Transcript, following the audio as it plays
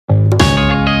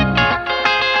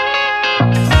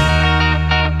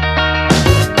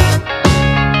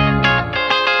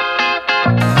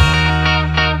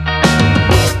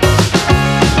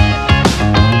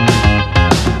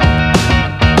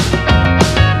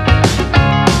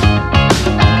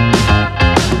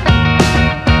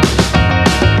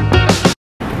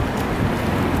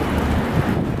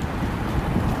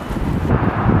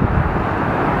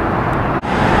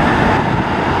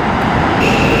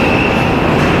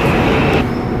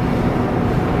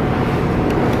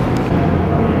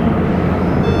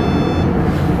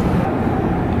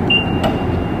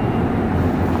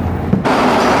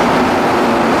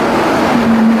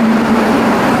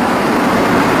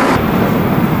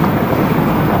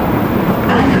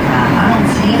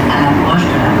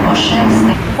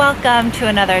Welcome to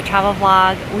another travel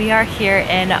vlog. We are here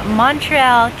in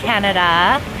Montreal,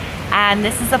 Canada, and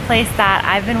this is a place that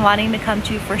I've been wanting to come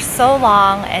to for so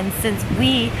long, and since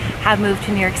we have moved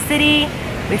to New York City,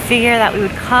 we figured that we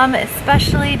would come,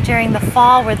 especially during the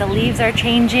fall where the leaves are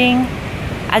changing.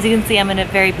 As you can see, I'm in a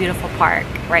very beautiful park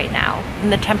right now,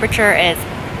 and the temperature is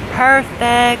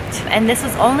perfect, and this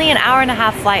was only an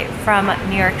hour-and-a-half flight from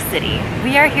New York City.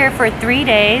 We are here for 3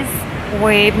 days.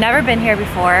 We've never been here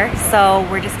before, so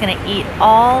we're just gonna eat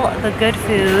all the good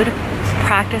food,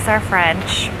 practice our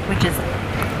French, which is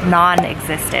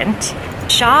non-existent,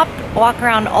 shop, walk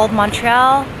around Old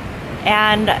Montreal,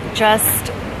 and just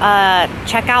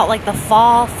check out like the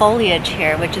fall foliage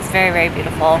here, which is very, very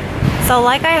beautiful. So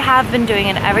like I have been doing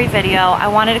in every video, I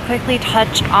wanted to quickly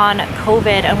touch on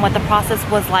COVID and what the process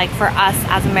was like for us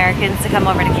as Americans to come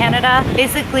over to Canada.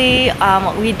 Basically,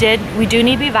 we do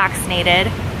need to be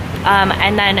vaccinated.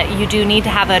 And then you do need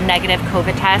to have a negative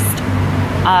COVID test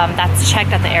that's checked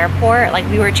at the airport. Like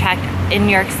we were checked in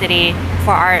New York City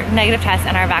for our negative test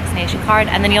and our vaccination card.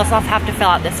 And then you also have to fill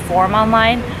out this form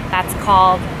online that's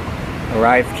called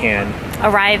Arrive Can.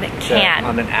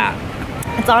 On an app.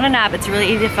 It's on an app, it's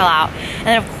really easy to fill out. And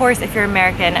then of course, if you're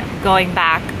American going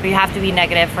back, you have to be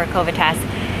negative for a COVID test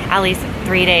at least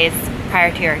 3 days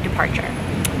prior to your departure.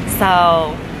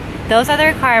 So those are the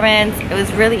requirements. It was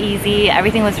really easy.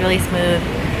 Everything was really smooth.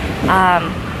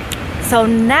 So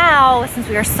now, since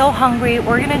we are so hungry,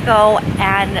 we're gonna go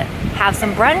and have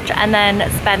some brunch and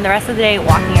then spend the rest of the day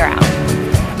walking around.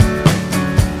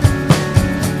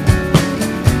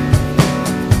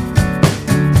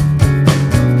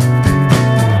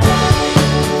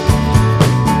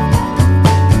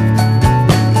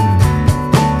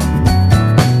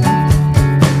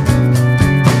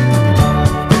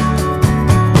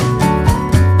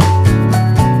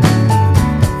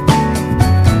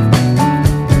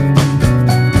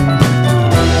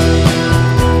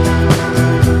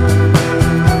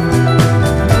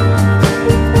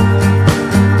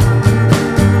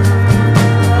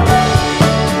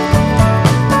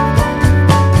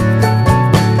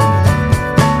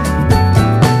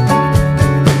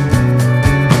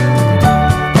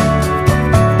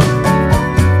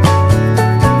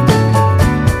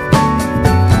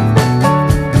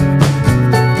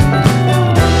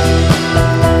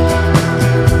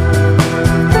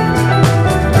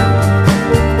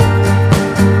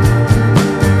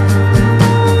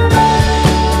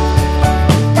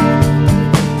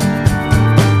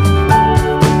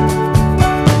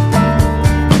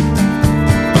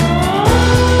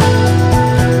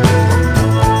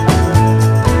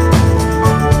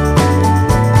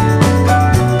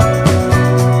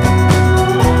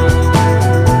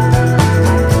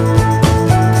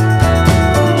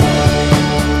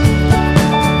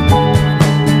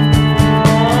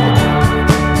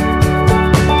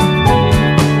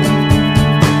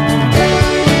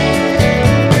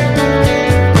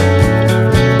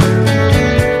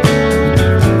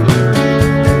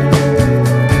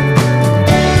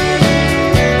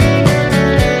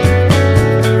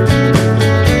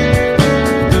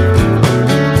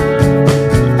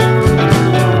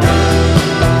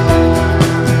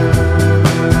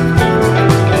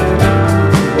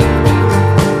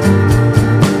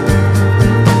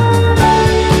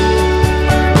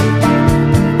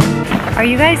 Are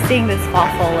you guys seeing this fall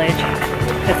foliage?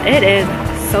 Because it is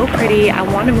so pretty. I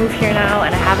want to move here now,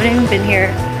 and I haven't even been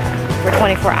here for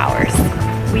 24 hours.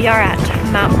 We are at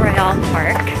MONTRÉAL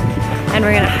Park, and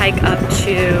we're gonna hike up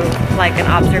to like an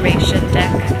observation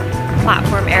deck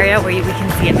platform area where we can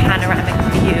see a panoramic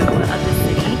view of the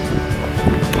city.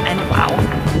 And wow,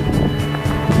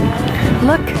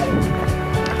 look,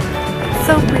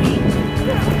 so pretty.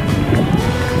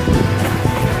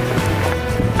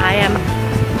 I am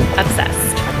obsessed.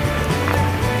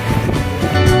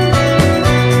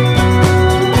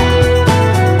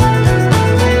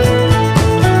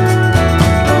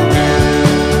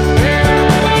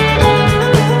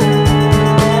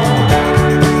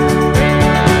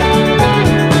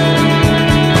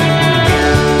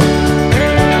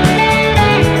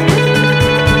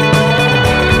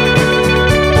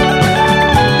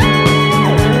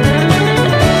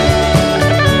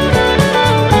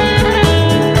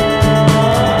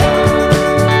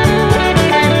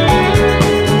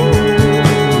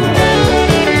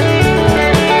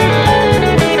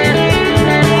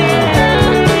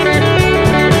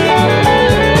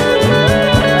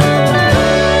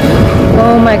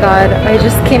 Oh my god, I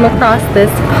just came across this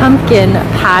pumpkin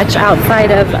patch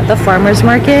outside of the farmer's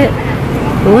market.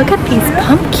 Look at these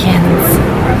pumpkins.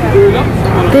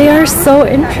 They are so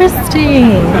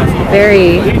interesting.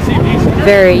 Very,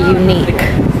 very unique.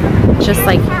 Just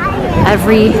like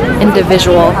every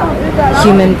individual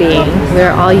human being.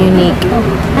 We're all unique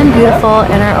and beautiful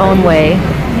in our own way.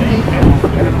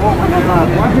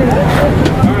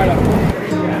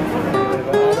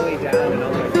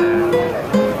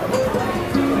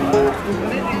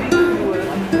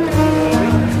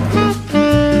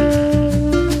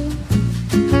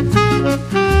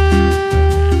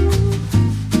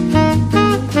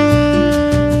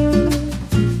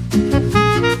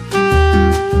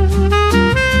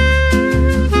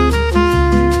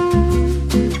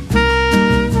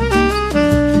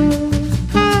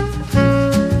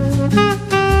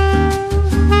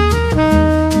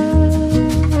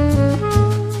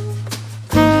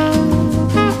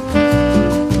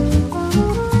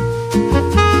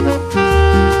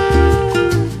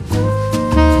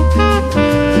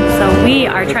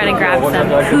 Trying to grab some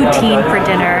poutine for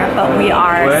dinner, but we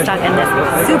are stuck in this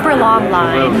super long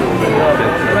line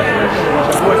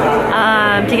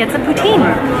to get some poutine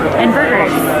and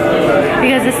burgers,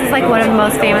 because this is like one of the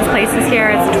most famous places here.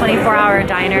 It's a 24-hour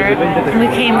diner, and we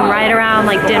came right around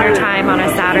like dinner time on a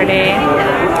Saturday.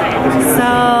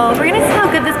 So we're gonna see how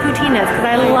good this poutine is, because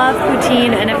I love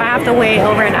poutine, and if I have to wait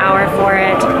over an hour for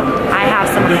it, I have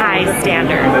some high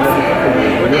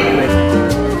standards.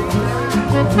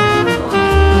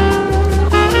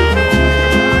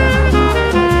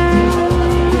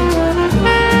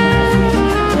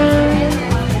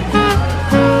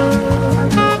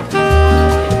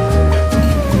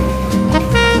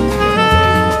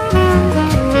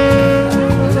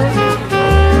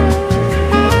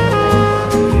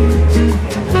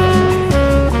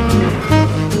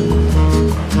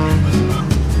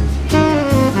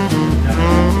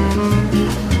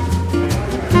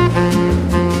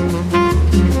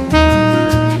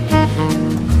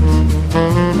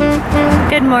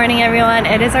 Good morning, everyone.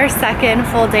 It is our second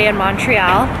full day in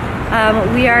Montreal.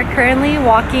 We are currently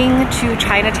walking to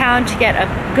Chinatown to get a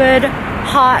good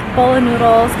hot bowl of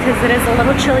noodles, because it is a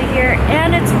little chilly here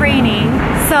and it's raining.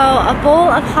 So a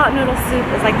bowl of hot noodle soup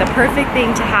is like the perfect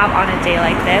thing to have on a day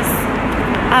like this.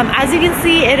 As you can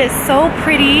see, it is so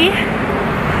pretty.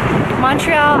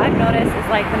 Montreal, I've noticed, is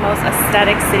like the most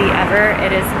aesthetic city ever.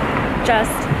 It is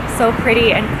just so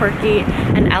pretty and quirky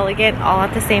and elegant all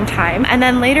at the same time. And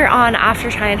then later on, after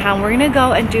Chinatown, we're gonna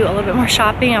go and do a little bit more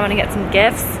shopping. I want to get some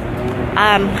gifts,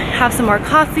 have some more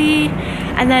coffee,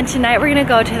 and then tonight we're gonna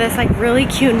go to this like really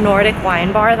cute Nordic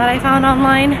wine bar that I found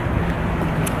online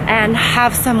and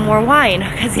have some more wine,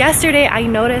 because yesterday I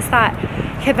noticed that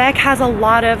Quebec has a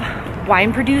lot of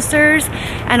wine producers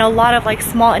and a lot of like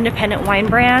small independent wine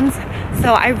brands,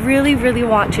 so I really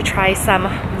want to try some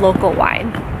local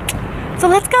wine. So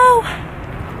let's go!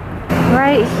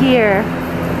 Right here.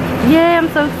 Yay, I'm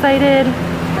so excited.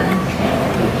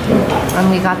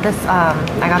 And we got this,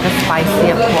 I got this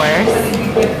spicy, of course,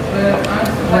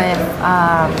 with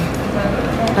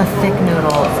the thick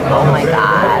noodles. Oh my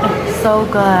god, so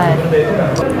good.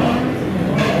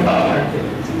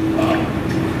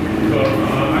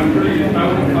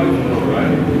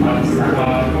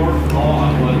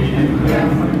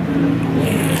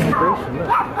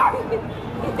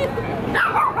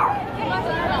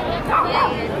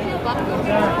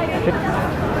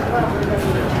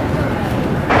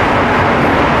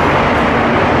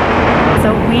 So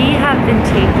we have been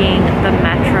taking the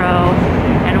metro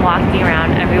and walking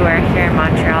around everywhere here in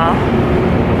Montreal.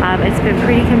 It's been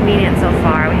pretty convenient so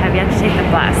far. We have yet to take the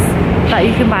bus, but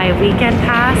you can buy a weekend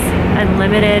pass and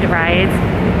limited rides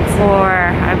for,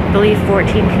 I believe, 14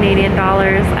 Canadian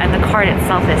dollars, and the card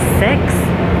itself is 6,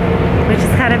 which is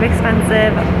kind of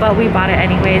expensive, but we bought it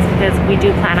anyways because we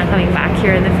do plan on coming back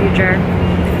here in the future.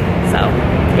 So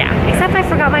yeah, except I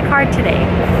forgot my card today,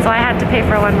 so I had to pay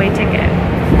for a one-way ticket.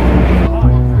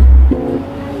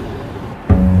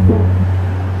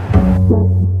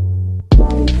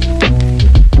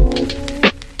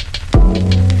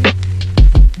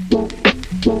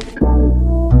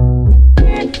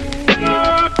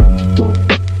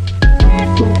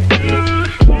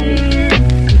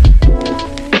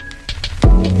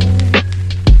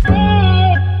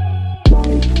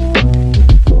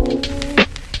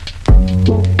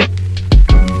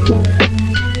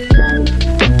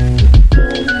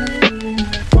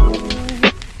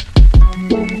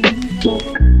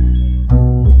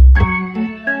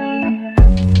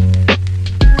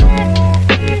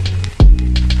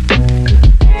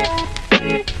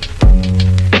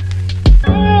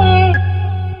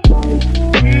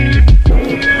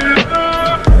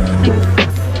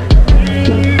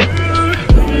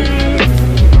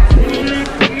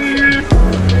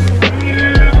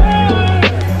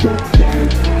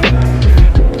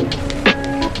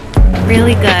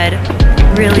 Really good,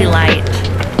 really light,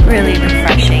 really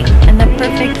refreshing and the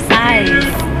perfect size.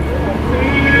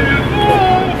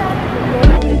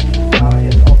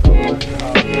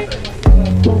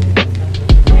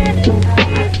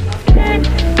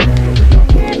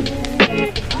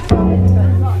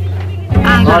 I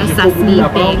got a sesame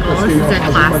bagel. This is a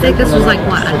classic. This was like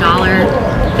what,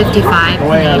 $1.55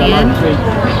 Canadian.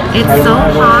 It's so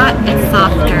hot, it's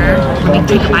softer. Let me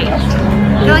take a bite. I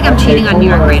feel like I'm cheating on New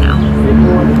York right now.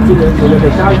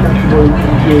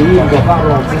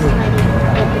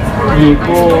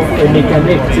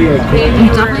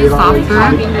 It's definitely softer,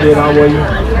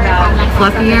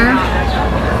 fluffier.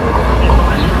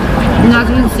 And as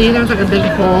you can see, there's like a big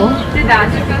hole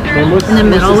in the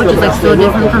middle, which is like so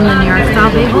different from the New York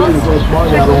style bagels.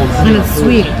 And it's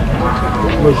sweet.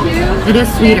 It is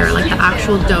sweeter, like the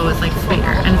actual dough is like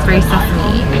sweeter, and it's very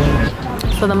sesame.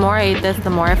 So the more I ate this, the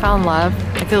more I fell in love.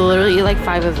 I could literally eat like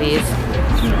 5 of these.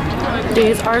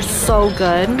 These are so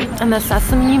good, and the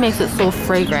sesame makes it so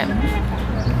fragrant.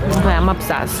 Okay, I'm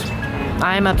obsessed.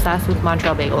 I'm obsessed with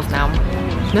Montreal bagels now.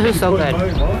 This is so good.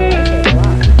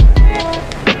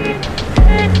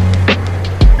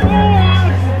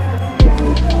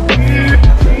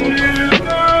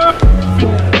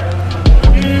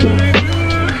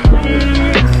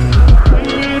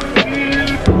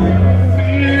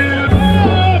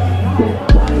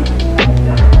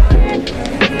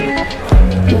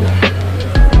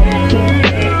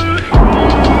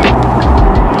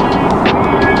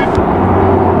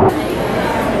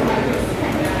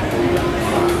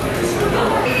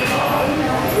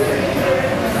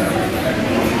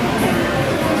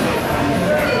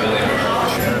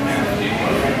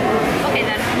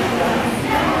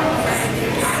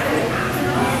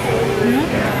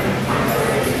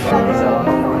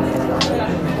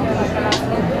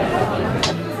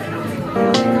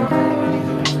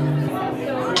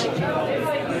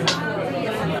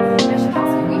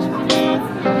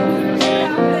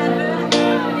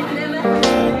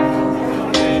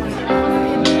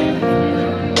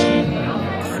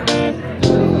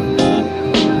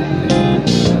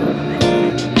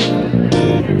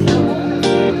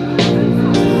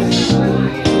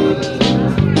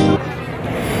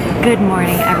 Good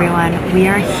morning, everyone. We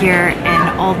are here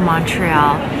in Old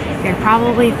Montreal. You're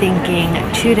probably thinking,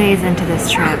 2 days into this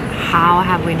trip, how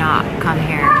have we not come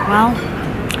here? Well,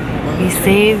 we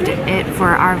saved it for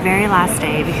our very last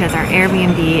day because our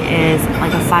Airbnb is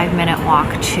like a 5-minute walk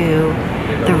to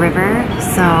the river.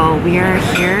 So we are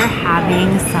here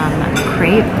having some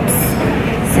crepes,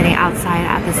 sitting outside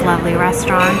at this lovely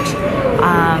restaurant.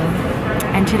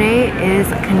 And today is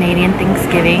Canadian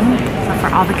Thanksgiving. So for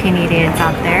all the Canadians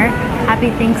out there, happy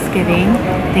Thanksgiving.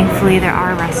 Thankfully there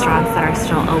are restaurants that are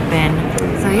still open.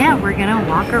 So yeah, we're gonna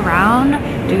walk around,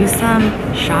 do some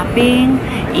shopping,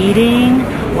 eating,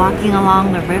 walking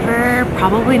along the river.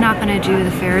 Probably not gonna do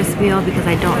the Ferris wheel because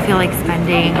I don't feel like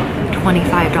spending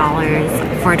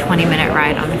 $25 for a 20-minute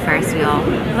ride on the Ferris wheel.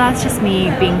 So that's just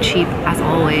me being cheap as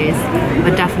always,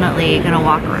 but definitely gonna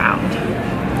walk around.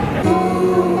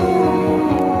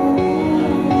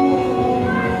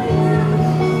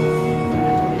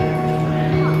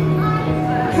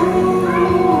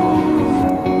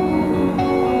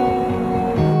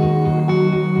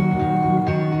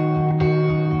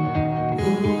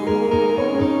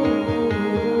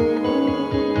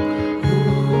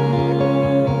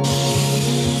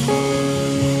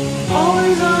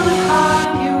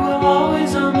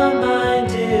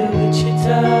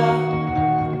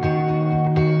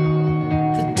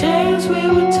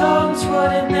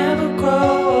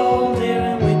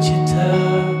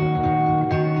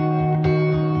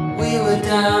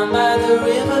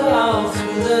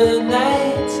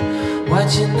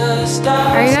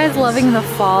 Are you guys loving the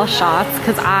fall shots?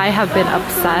 Because I have been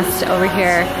obsessed over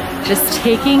here, just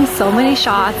taking so many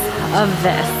shots of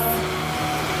this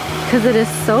because it is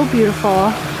so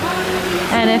beautiful.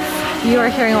 And if you are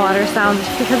hearing water sounds,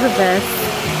 it's because of this.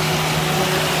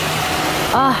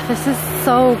 Oh, this is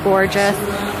so gorgeous.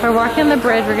 We're walking the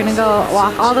bridge. We're gonna go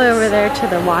walk all the way over there to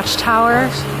the watchtower,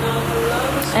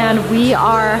 and we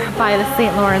are by the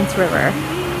St. Lawrence River.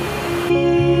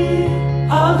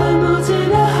 All the moods in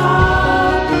a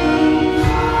heartbeat.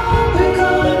 We're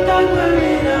going back where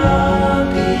it all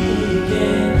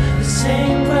began. The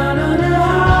same ground on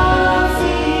our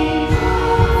feet.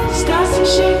 Starts to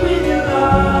shake with you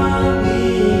all we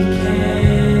can.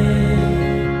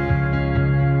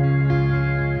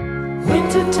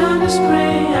 Winter turned to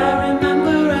spring. I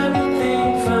remember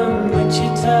everything from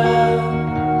Wichita.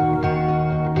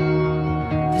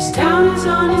 This town is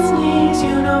on its knees.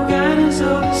 You know God is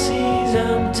overseas.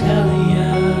 I'm telling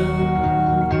you,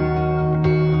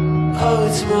 oh,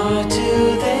 what's more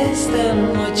to this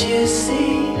than what you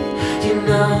see? You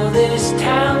know this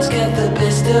town's got the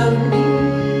best of me.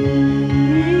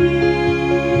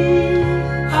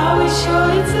 Are we sure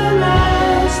it's the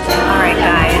last time? Alright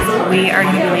guys, we are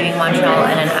going to be leaving Montreal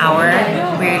in an hour.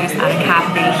 We're just at a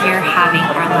cafe here having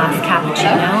our last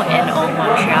cappuccino in Old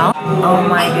Montreal. Oh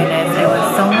my goodness, it was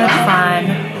so much fun.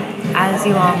 As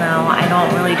you all know, I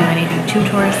don't really do anything too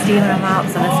touristy when I'm out,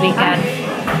 so this weekend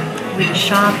we just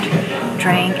shopped,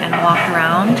 drank, and walked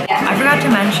around. I forgot to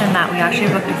mention that we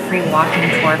actually booked a free walking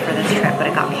tour for this trip, but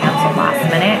it got canceled last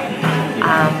minute.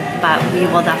 But we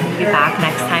will definitely be back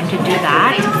next time to do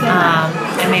that,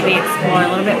 and maybe explore a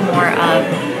little bit more of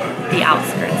the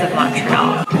outskirts of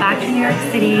Montreal. Back to New York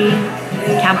City.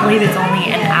 Can't believe it's only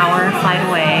an hour flight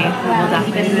away. We will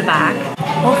definitely be back.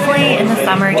 Hopefully in the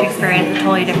summer to experience a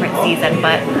totally different season,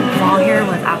 but fall here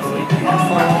was absolutely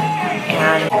beautiful.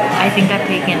 And I think I've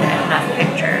taken enough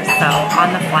pictures, so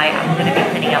on the flight I'm going to be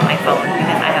cleaning up my phone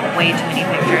because I have way too many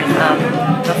pictures of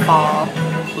the fall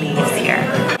leaves here.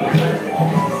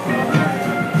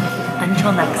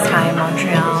 Until next time,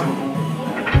 Montreal.